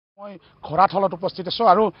মই ঘৰাথলত উপস্থিত আছোঁ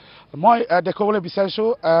আৰু মই দেখুৱাবলৈ বিচাৰিছোঁ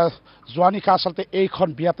যোৱা নিশা আচলতে এইখন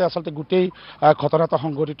বিয়াতে আচলতে গোটেই ঘটনাটো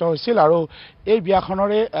সংঘটিত হৈছিল আৰু এই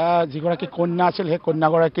বিয়াখনৰে যিগৰাকী কন্যা আছিল সেই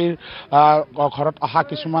কন্যাগৰাকীৰ ঘৰত অহা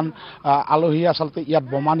কিছুমান আলহী আচলতে ইয়াত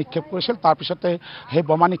বোমা নিক্ষেপ কৰিছিল। তাৰপিছতে সেই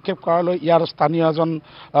বোমা নিক্ষেপ কৰালৈ ইয়াৰ স্থানীয় এজন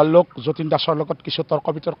লোক যতীন দাসৰ লগত কিছু তৰ্ক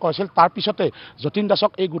বিতৰ্ক হৈছিল। তাৰপিছতে যতীন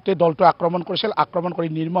দাসক এই গোটেই দলটোৱে আক্ৰমণ কৰিছিল, আক্ৰমণ কৰি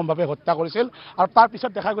নিৰ্মমভাৱে হত্যা কৰিছিল আৰু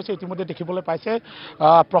তাৰপিছত দেখা গৈছে ইতিমধ্যে দেখিবলৈ পাইছে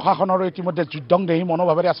প্ৰশাসনৰো ইতিমধ্যে যুদ্ধংদেহী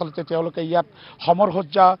মনোভাৱেৰে আচলতে তেওঁলোকে ইয়াত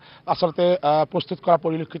সমৰসজ্জা আচলতে প্ৰস্তুত কৰা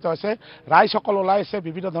পৰিলক্ষিত হৈছে। ৰাইজসকল ওলাইছে,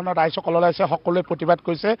 বিভিন্ন ধৰণৰ ৰাইজসকল ওলাইছে, সকলোৱে প্ৰতিবাদ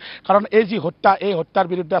কৰিছে কাৰণ এই যি হত্যা, এই হত্যাৰ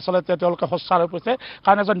বিৰুদ্ধে আচলতে তেওঁলোকে সোচ্চাৰ হৈ পৰিছে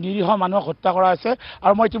কাৰণ এজন নিৰীহ মানুহক হত্যা কৰা হৈছে।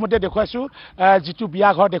 আৰু মই ইতিমধ্যে দেখুৱাইছোঁ যিটো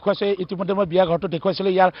বিয়াঘৰ দেখুৱাইছোঁ, ইতিমধ্যে মই বিয়াঘৰটো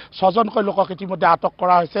দেখুৱাইছিলোঁ। ইয়াৰ 6জনকৈ লোকক ইতিমধ্যে আটক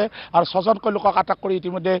কৰা হৈছে আৰু 6জনকৈ লোকক আটক কৰি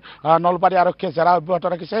ইতিমধ্যে নলবাৰী আৰক্ষীয়ে জেৰা অব্যাহত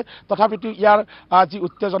ৰাখিছে। তথাপিতো ইয়াৰ যি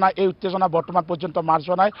উত্তেজনা, এই উত্তেজনা বৰ্তমান পৰ্যন্ত মাৰ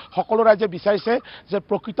যোৱা নাই। সকলো ৰাইজে বিচাৰিছে যে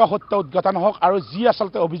প্ৰকৃত সত্য উদ্ঘাটন হওক আৰু যি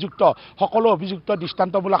আচলতে অভিযুক্ত, সকলো অভিযুক্ত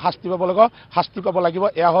দৃষ্টান্তমূলক শাস্তি পাব লাগিব।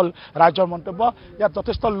 এয়া হ'ল ৰাইজৰ মন্তব্য। ইয়াত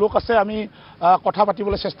যথেষ্ট লোক আছে, আমি কথা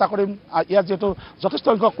পাতিবলৈ চেষ্টা কৰিম। ইয়াত যিহেতু যথেষ্ট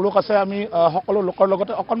সংখ্যক লোক আছে, আমি সকলো লোকৰ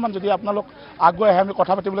লগতে অকণমান যদি আপোনালোক আগুৱাই আহে আমি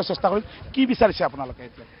কথা পাতিবলৈ চেষ্টা কৰিম। কি বিচাৰিছে আপোনালোকে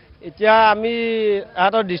এতিয়া? আমি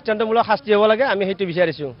ইহঁতৰ দৃষ্টান্তমূলক শাস্তি হ'ব লাগে, আমি সেইটো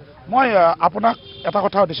বিচাৰিছোঁ। মই আপোনাক এটা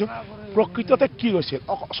কথা সুধিছোঁ, প্ৰকৃততে কি হৈছিল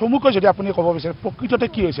চমুকৈ যদি আপুনি ক'ব বিচাৰে, প্ৰকৃততে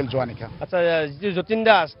কি হৈছিল যোৱা নিশা? আচ্ছা, যিটো যতীন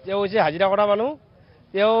দাস, তেওঁ হৈছে হাজিৰা কৰা মানুহ।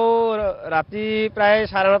 তেওঁ ৰাতি প্ৰায়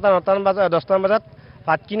 9:30 10টামান বজাত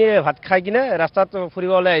ভাত খাই কিনে ৰাস্তাত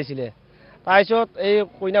ফুৰিব ওলাই আহিছিলে। তাৰপিছত এই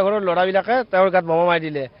কইনা ঘৰৰ ল'ৰাবিলাকে তেওঁৰ গাত বোমা মাৰি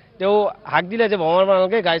দিলে। তেওঁ হাক দিলে যে বোমা মাৰিব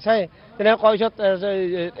গাই চাই, তেনেকৈ কোৱাৰ পিছত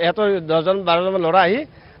ইহঁতৰ 10-12জনমান ল'ৰা আহি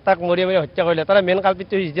তাক মৰি হত্যা কৰিলে। তাৰ মেইন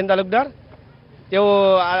কালপিতটো ব্ৰজেন তালুকদাৰ।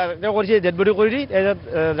 তেওঁ কৰিছে ডেড বডি কৰি দি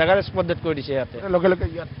জেগাৰ স্পট ডেড কৰি দিছে। লগে লগে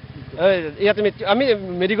ইয়াতে আমি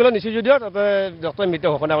মেডিকেলত নিছোঁ যদিও তাতে ডক্টৰে মৃত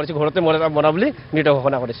ঘোষণা কৰিছে, ঘৰতে মৰা বুলি মৃত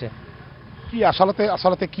ঘোষণা কৰিছে। কি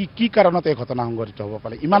আচলতে কি কাৰণত এই ঘটনা সংঘটিত হ'ব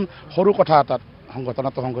পাৰে? ইমান সৰু কথা এটাত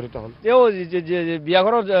ঘটনাটো সংঘটিত হ'ল। তেওঁ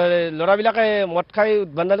বিয়াঘৰৰ ল'ৰাবিলাকে মদ খাই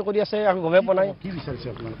উদ্ভণ্ডালি কৰি আছে, আকৌ গমেই পোৱা নাই। কি বিচাৰিছে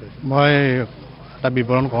আপোনালোকে? মই এটা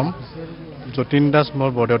বিৱৰণ ক'ম। যতীন দাস মোৰ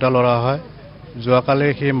বৰদেউতা ল'ৰা হয়। যোৱাকালি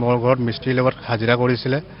সি মোৰ ঘৰত মিস্ত্ৰীৰ লগত হাজিৰা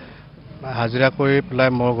কৰিছিলে। হাজিৰা কৰি পেলাই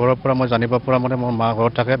মোৰ ঘৰৰ পৰা মই জানিব পৰা মতে মোৰ মা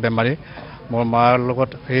ঘৰত থাকে বেমাৰী। মোৰ মাৰ লগত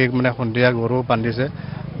সেই সন্ধিয়া গৰু বান্ধিছে,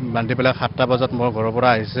 বান্ধি পেলাই 7টা বজাত মোৰ ঘৰৰ পৰা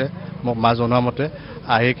আহিছে মোক মা জনোৱা মতে।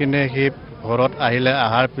 আহি কিনে সি ঘৰত আহিলে,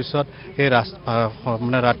 অহাৰ পিছত সেই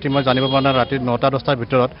ৰাতি মই জানিব পৰা নাই, ৰাতি 9টা-10টাৰ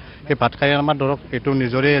ভিতৰত সেই ভাত খাই আমাৰ ধৰক এইটো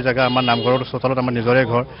নিজৰে জেগা, আমাৰ নামঘৰৰ চোতালত আমাৰ নিজৰে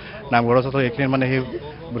ঘৰ, নামঘৰৰ চোতালত এইখিনি সি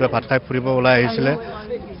বোলে ভাত খাই ফুৰিব ওলাই আহিছিলে।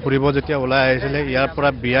 ফুৰিব যেতিয়া ওলাই আহিছিলে, ইয়াৰ পৰা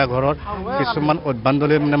বিয়া ঘৰৰ কিছুমান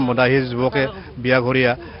উদ্ভণ্ডলি মদাহী যুৱকে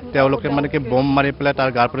বিয়াঘৰীয়া তেওঁলোকে কি বোম মাৰি পেলাই তাৰ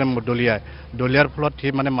গাৰ পৰা দলিয়াৰ ফলত সি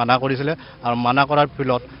মানা কৰিছিলে আৰু মানা কৰাৰ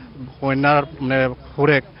ফলত কন্যাৰ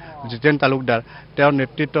সুৰেক ব্ৰজেন তালুকদাৰ, তেওঁৰ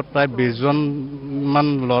নেতৃত্বত প্ৰায় 20জনমান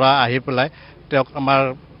ল'ৰা আহি পেলাই তেওঁক আমাৰ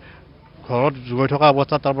ঘৰত গৈ থকা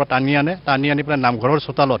অৱস্থাত তাৰ পৰা টানি আনি পেলাই নামঘৰৰ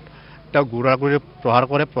চোতালত তেওঁ গুড়াগুড়ি প্ৰহাৰ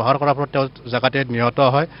কৰে। প্ৰহাৰ কৰাৰ ফলত তেওঁ জেগাতে নিহত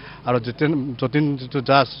হয়। আৰু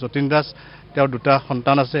যতীন দাস তেওঁৰ 2টা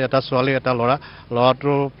সন্তান আছে, এটা ছোৱালী এটা ল'ৰা।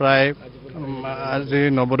 ল'ৰাটোৰ প্ৰায় আজি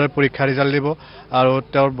নৱোদয় পৰীক্ষা ৰিজাল্ট দিব আৰু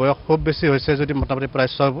তেওঁৰ বয়স খুব বেছি হৈছে যদি মোটামুটি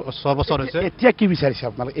প্ৰায় 6 বছৰ হৈছে। এতিয়া কি বিচাৰিছে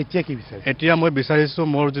আপোনালোকে? এতিয়া মই বিচাৰিছোঁ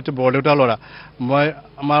মোৰ যিটো বৰদেউতা ল'ৰা, মই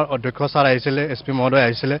আমাৰ অধ্যক্ষ ছাৰ আহিছিলে, SP মহোদয়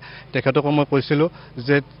আহিছিলে, তেখেতকো মই কৈছিলোঁ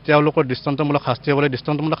যে তেওঁলোকৰ দৃষ্টান্তমূলক শাস্তি হ'ব লাগে।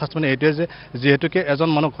 দৃষ্টান্তমূলক শাস্তি এইটোৱে যে যিহেতুকে এজন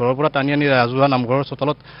মানুহ ঘৰৰ পৰা টানি আনি ৰাজহুৱা নামঘৰৰ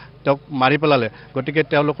চোতালত তেওঁক মাৰি পেলালে, গতিকে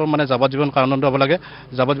তেওঁলোকৰ যাৱজ্জীৱন কাৰাদণ্ড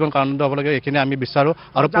হ'ব লাগে। এইখিনি আমি বিচাৰোঁ।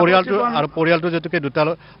 আৰু পৰিয়ালটো যিহেতুকে 2টা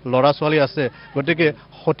ল'ৰা ছোৱালী আছে, গতিকে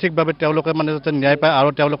সঠিকভাৱে তেওঁলোকে যাতে ন্যায় পায় আৰু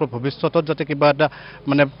তেওঁলোকৰ ভৱিষ্যতত যাতে কিবা এটা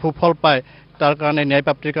সুফল পায়, তাৰ কাৰণে ন্যায়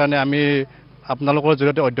প্ৰাপ্তিৰ কাৰণে আমি আপোনালোকৰ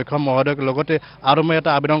জৰিয়তে অধ্যক্ষ মহোদয়ক লগতে আৰু মই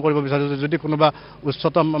এটা আবেদন কৰিব বিচাৰিছোঁ, যদি কোনোবা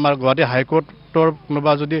উচ্চতম আমাৰ গুৱাহাটী হাইকোৰ্টৰ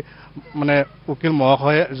কোনোবা যদি উকিল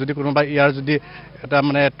মহাশয়ে যদি কোনোবা ইয়াৰ যদি এটা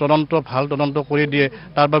ভাল তদন্ত কৰি দিয়ে,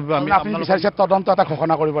 তাৰ বাবে আপুনি বিচাৰিছে তদন্ত এটা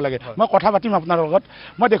ঘোষণা কৰিব লাগে। মই কথা পাতিম আপোনাৰ লগত।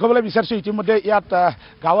 মই দেখুৱাবলৈ বিচাৰিছোঁ ইতিমধ্যে ইয়াত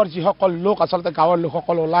গাঁৱৰ যিসকল লোক আচলতে গাঁৱৰ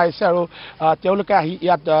লোকসকল ওলাই আহিছে আৰু তেওঁলোকে আহি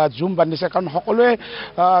ইয়াত জুম বান্ধিছে, কাৰণ সকলোৱে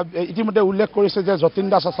ইতিমধ্যে উল্লেখ কৰিছে যে যতীন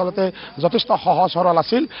দাস আচলতে যথেষ্ট সহজ সৰল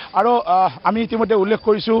আছিল। আৰু আমি ইতিমধ্যে উল্লেখ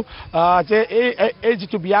কৰিছোঁ যে এই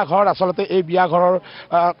যিটো বিয়াঘৰ, আচলতে এই বিয়াঘৰৰ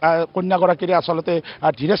কন্যাগৰাকীৰে আচলতে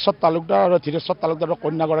ধীৰেশ্বত তালুকদাৰ আৰু ধীৰেশ্বৰ তালুকদাৰৰ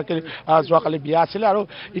কন্যাগৰাকীৰ যোৱাকালি বিয়া আছিলে আৰু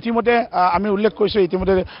ইতিমধ্যে আমি উল্লেখ কৰিছোঁ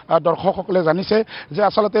ইতিমধ্যে দৰ্শকসকলে জানিছে যে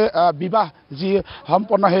আচলতে বিবাহ যি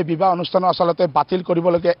সম্পন্ন সেই বিবাহ অনুষ্ঠানো আচলতে বাতিল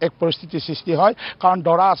কৰিবলগীয়া এক পৰিস্থিতিৰ সৃষ্টি হয় কাৰণ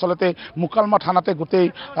দৰা আচলতে মুকালমুৱা থানাতে গোটেই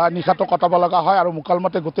নিশাটো কটাব লগা হয় আৰু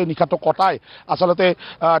মুকালমুৱাতে গোটেই নিশাটো কটাই আচলতে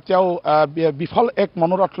তেওঁ বিফল এক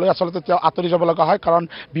মনোৰথ লৈ আচলতে তেওঁ আঁতৰি যাব লগা হয় কাৰণ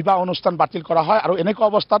বিবাহ অনুষ্ঠান বাতিল কৰা হয় আৰু এনেকুৱা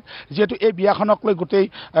অৱস্থাত যিহেতু এই বিয়াখনক লৈ গোটেই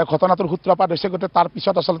ঘটনাটোৰ সূত্ৰপাত হৈছে গতিকে তাৰ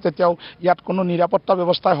পিছত আচলতে তেওঁ ইয়াত কোনো নিৰাপত্তা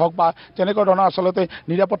ব্যৱস্থাই হওক বা তেনেকুৱা ধৰণৰ আচলতে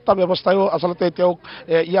নিৰাপত্তা ব্যৱস্থায়ো আচলতে তেওঁক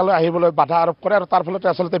ইয়ালৈ আহিবলৈ বাধা আৰোপ কৰে আৰু তাৰ ফলতে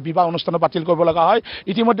আচলতে বিবাহ অনুষ্ঠানো বাতিল কৰিব লগা হয়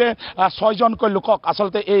ইতিমধ্যে 6জনকৈ লোকক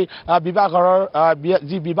আচলতে এই বিবাহ ঘৰৰ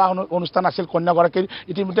যি বিবাহ অনুষ্ঠান আছিল কন্যাগৰাকীৰ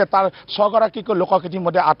ইতিমধ্যে তাৰ 6গৰাকীকৈ লোকক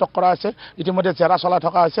ইতিমধ্যে আটক কৰা হৈছে ইতিমধ্যে জেৰা চলাই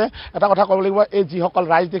থকা হৈছে এটা কথা ক'ব লাগিব এই যিসকল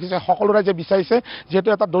ৰাইজ দেখিছে সকলো ৰাইজে বিচাৰিছে যিহেতু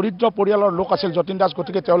এটা দৰিদ্ৰ পৰিয়ালৰ লোক আছিল যতীন দাস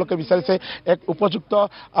গতিকে তেওঁলোকে বিচাৰিছে এক উপযুক্ত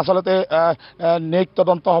আচলতে ন্যায়িক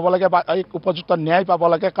তদন্ত হ'ব লাগে বা এক উপযুক্ত ন্যায় পাব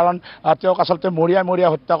লাগে কাৰণ তেওঁক আচলতে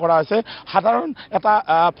মৰিয়াই হত্যা কৰা হৈছে সাধাৰণ এটা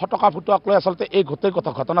ফটকা ফুটোৱাক লৈ আচলতে এই গোটেই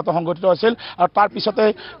ঘটনাটো সংঘটিত হৈছিল আৰু তাৰ পিছতে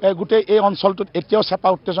গোটেই এই অঞ্চলটোত এতিয়াও চেপা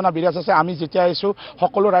উত্তেজনা বিৰাজ আছে আমি যেতিয়া আহিছোঁ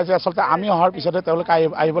সকলো ৰাইজে আচলতে আমি অহাৰ পিছতে তেওঁলোকে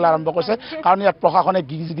আহিবলৈ আৰম্ভ কৰিছে কাৰণ ইয়াত প্ৰশাসনে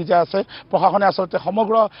গিজগিজাই আছে প্ৰশাসনে আচলতে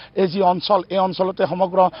সমগ্ৰ এই যি অঞ্চল এই অঞ্চলতে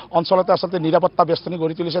সমগ্ৰ অঞ্চলতে আচলতে নিৰাপত্তা বেষ্টনী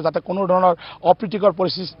গঢ়ি তুলিছে যাতে কোনো ধৰণৰ অপ্ৰীতিকৰ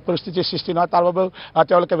পৰিস্থিতিৰ সৃষ্টি নহয় তাৰ বাবেও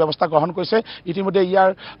তেওঁলোকে ব্যৱস্থা গ্ৰহণ কৰিছে ইতিমধ্যে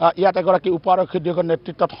ইয়াত এগৰাকী উপ আৰক্ষীৰ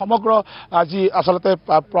নেতৃত্বত সমগ্ৰ যি আচলতে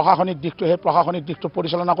প্ৰশাসনিক দিশটো সেই প্ৰশাসনিক দিশটো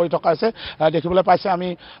পৰিচালনা কৰি থকা হৈছে দেখিবলৈ পাইছে আমি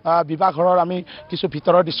বিবাহ ঘৰৰ আমি কিছু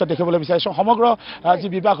ভিতৰৰ দৃশ্য দেখিবলৈ বিচাৰিছোঁ সমগ্ৰ যি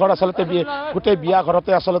বিবাহ ঘৰ আচলতে গোটেই বিয়া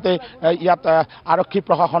ঘৰতে আচলতে ইয়াত আৰক্ষী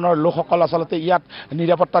প্ৰশাসনৰ লোকসকল আচলতে ইয়াত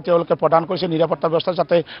নিৰাপত্তা তেওঁলোকে প্ৰদান কৰিছে নিৰাপত্তা ব্যৱস্থা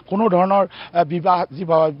যাতে কোনো ধৰণৰ বিবাহ যি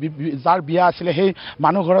যাৰ বিয়া আছিলে সেই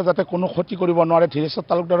মানুহ ঘৰৰ যাতে কোনো ক্ষতি কৰিব নোৱাৰে ধীৰেশ্বৰ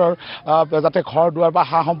তালুকদাৰৰ যাতে ঘৰ দুৱাৰ বা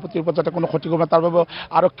সা সম্পত্তিৰ ওপৰত যাতে কোনো ক্ষতি কৰিব তাৰ বাবে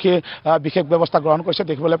আৰক্ষীয়ে বিশেষ ব্যৱস্থা গ্ৰহণ কৰিছে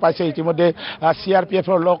দেখিবলৈ পাইছে ইতিমধ্যে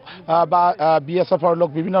CRPFৰ লোক বা BSFৰ লোক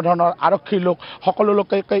বিভিন্ন ধৰণৰ আৰক্ষীৰ লোক সকলো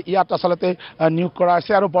লোকে ইয়াত আচলতে নিয়োগ কৰা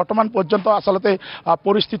হৈছে আৰু বৰ্তমান পৰ্যন্ত আচলতে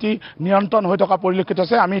পৰিস্থিতি নিয়ন্ত্ৰণ হৈ থকা পৰিলক্ষিত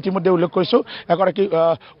হৈছে আমি ইতিমধ্যে উল্লেখ কৰিছোঁ এগৰাকী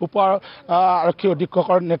উপ আৰক্ষী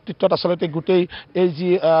অধীক্ষকৰ নেতৃত্বত আচলতে গোটেই এই যি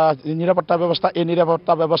নিৰাপত্তা ব্যৱস্থা এই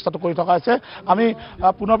নিৰাপত্তা ব্যৱস্থাটো কৰি থকা হৈছে আমি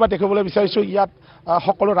পুনৰবাৰ দেখিবলৈ বিচাৰিছোঁ ইয়াত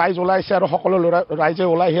সকলো ৰাইজ ওলাইছে আৰু সকলো ৰাইজে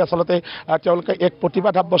ওলাই আহি আচলতে তেওঁলোকে এক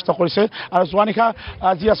প্ৰতিবাদ সাব্যস্ত কৰিছে আৰু যোৱা নিশা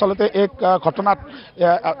যি আচলতে এক ঘটনাত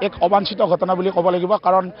এক অবাঞ্ছিত ঘটনা বুলি ক'ব লাগিব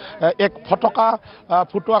কাৰণ এক ফটকা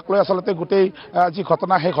ফুটোৱাক লৈ আচলতে গোটেই যি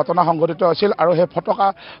ঘটনা সেই ঘটনা সংঘটিত হৈছিল আৰু সেই ফটকা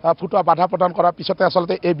ফুটোৱা বাধা প্ৰদান কৰাৰ পিছতে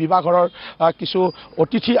আচলতে এই বিবাহ ঘৰৰ কিছু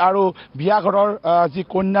অতিথি আৰু বিয়া ঘৰৰ যি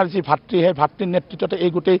কন্যাৰ যি ভাতৃ সেই ভাতৃৰ নেতৃত্বতে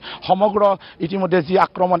এই গোটেই সমগ্ৰ ইতিমধ্যে যি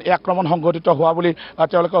এই আক্ৰমণ সংঘটিত হোৱা বুলি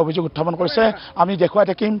তেওঁলোকে অভিযোগ উত্থাপন কৰিছে আমি দেখুৱাই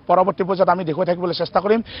থাকিম পৰৱৰ্তী পৰ্যায়ত আমি দেখুৱাই থাকিবলৈ চেষ্টা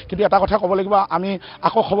কৰিম কিন্তু এটা কথা ক'ব লাগিব আমি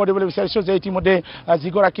আকৌ খবৰ দিবলৈ বিচাৰিছোঁ যে ইতিমধ্যে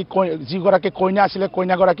যিগৰাকী কইনা আছিলে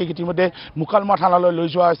কইনাগৰাকীক ইতিমধ্যে মুকালমুৱা থানালৈ লৈ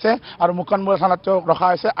যোৱা হৈছে আৰু মুকালমুৱা থানাত তেওঁক ৰখা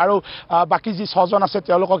হৈছে আৰু বাকী যি 6জন আছে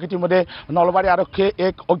তেওঁলোকক ইতিমধ্যে নলবাৰী আৰক্ষীয়ে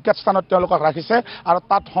এক অজ্ঞাত স্থানত তেওঁলোকক ৰাখিছে আৰু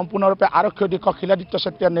তাত সম্পূৰ্ণৰূপে আৰক্ষী অধীক্ষক শিলাদিত্য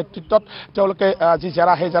চেত্ৰীৰ নেতৃত্বত তেওঁলোকে যি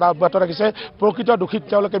জেৰা সেই জেৰা অব্যাহত ৰাখিছে প্ৰকৃত দোষীক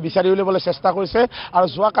তেওঁলোকে বিচাৰি উলিয়াবলৈ চেষ্টা কৰিছে আৰু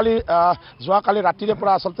যোৱাকালি ৰাতিৰে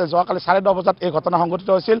পৰা আচলতে যোৱাকালি 9:30 বজাত এই ঘটনা সংঘটিত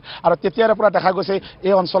হৈছিল আৰু তেতিয়াৰে পৰা দেখা গৈছে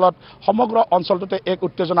এই অঞ্চলত সমগ্ৰ অঞ্চলটোতে এক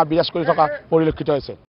উত্তেজনা বিৰাজ কৰি থকা পৰিলক্ষিত হৈছে।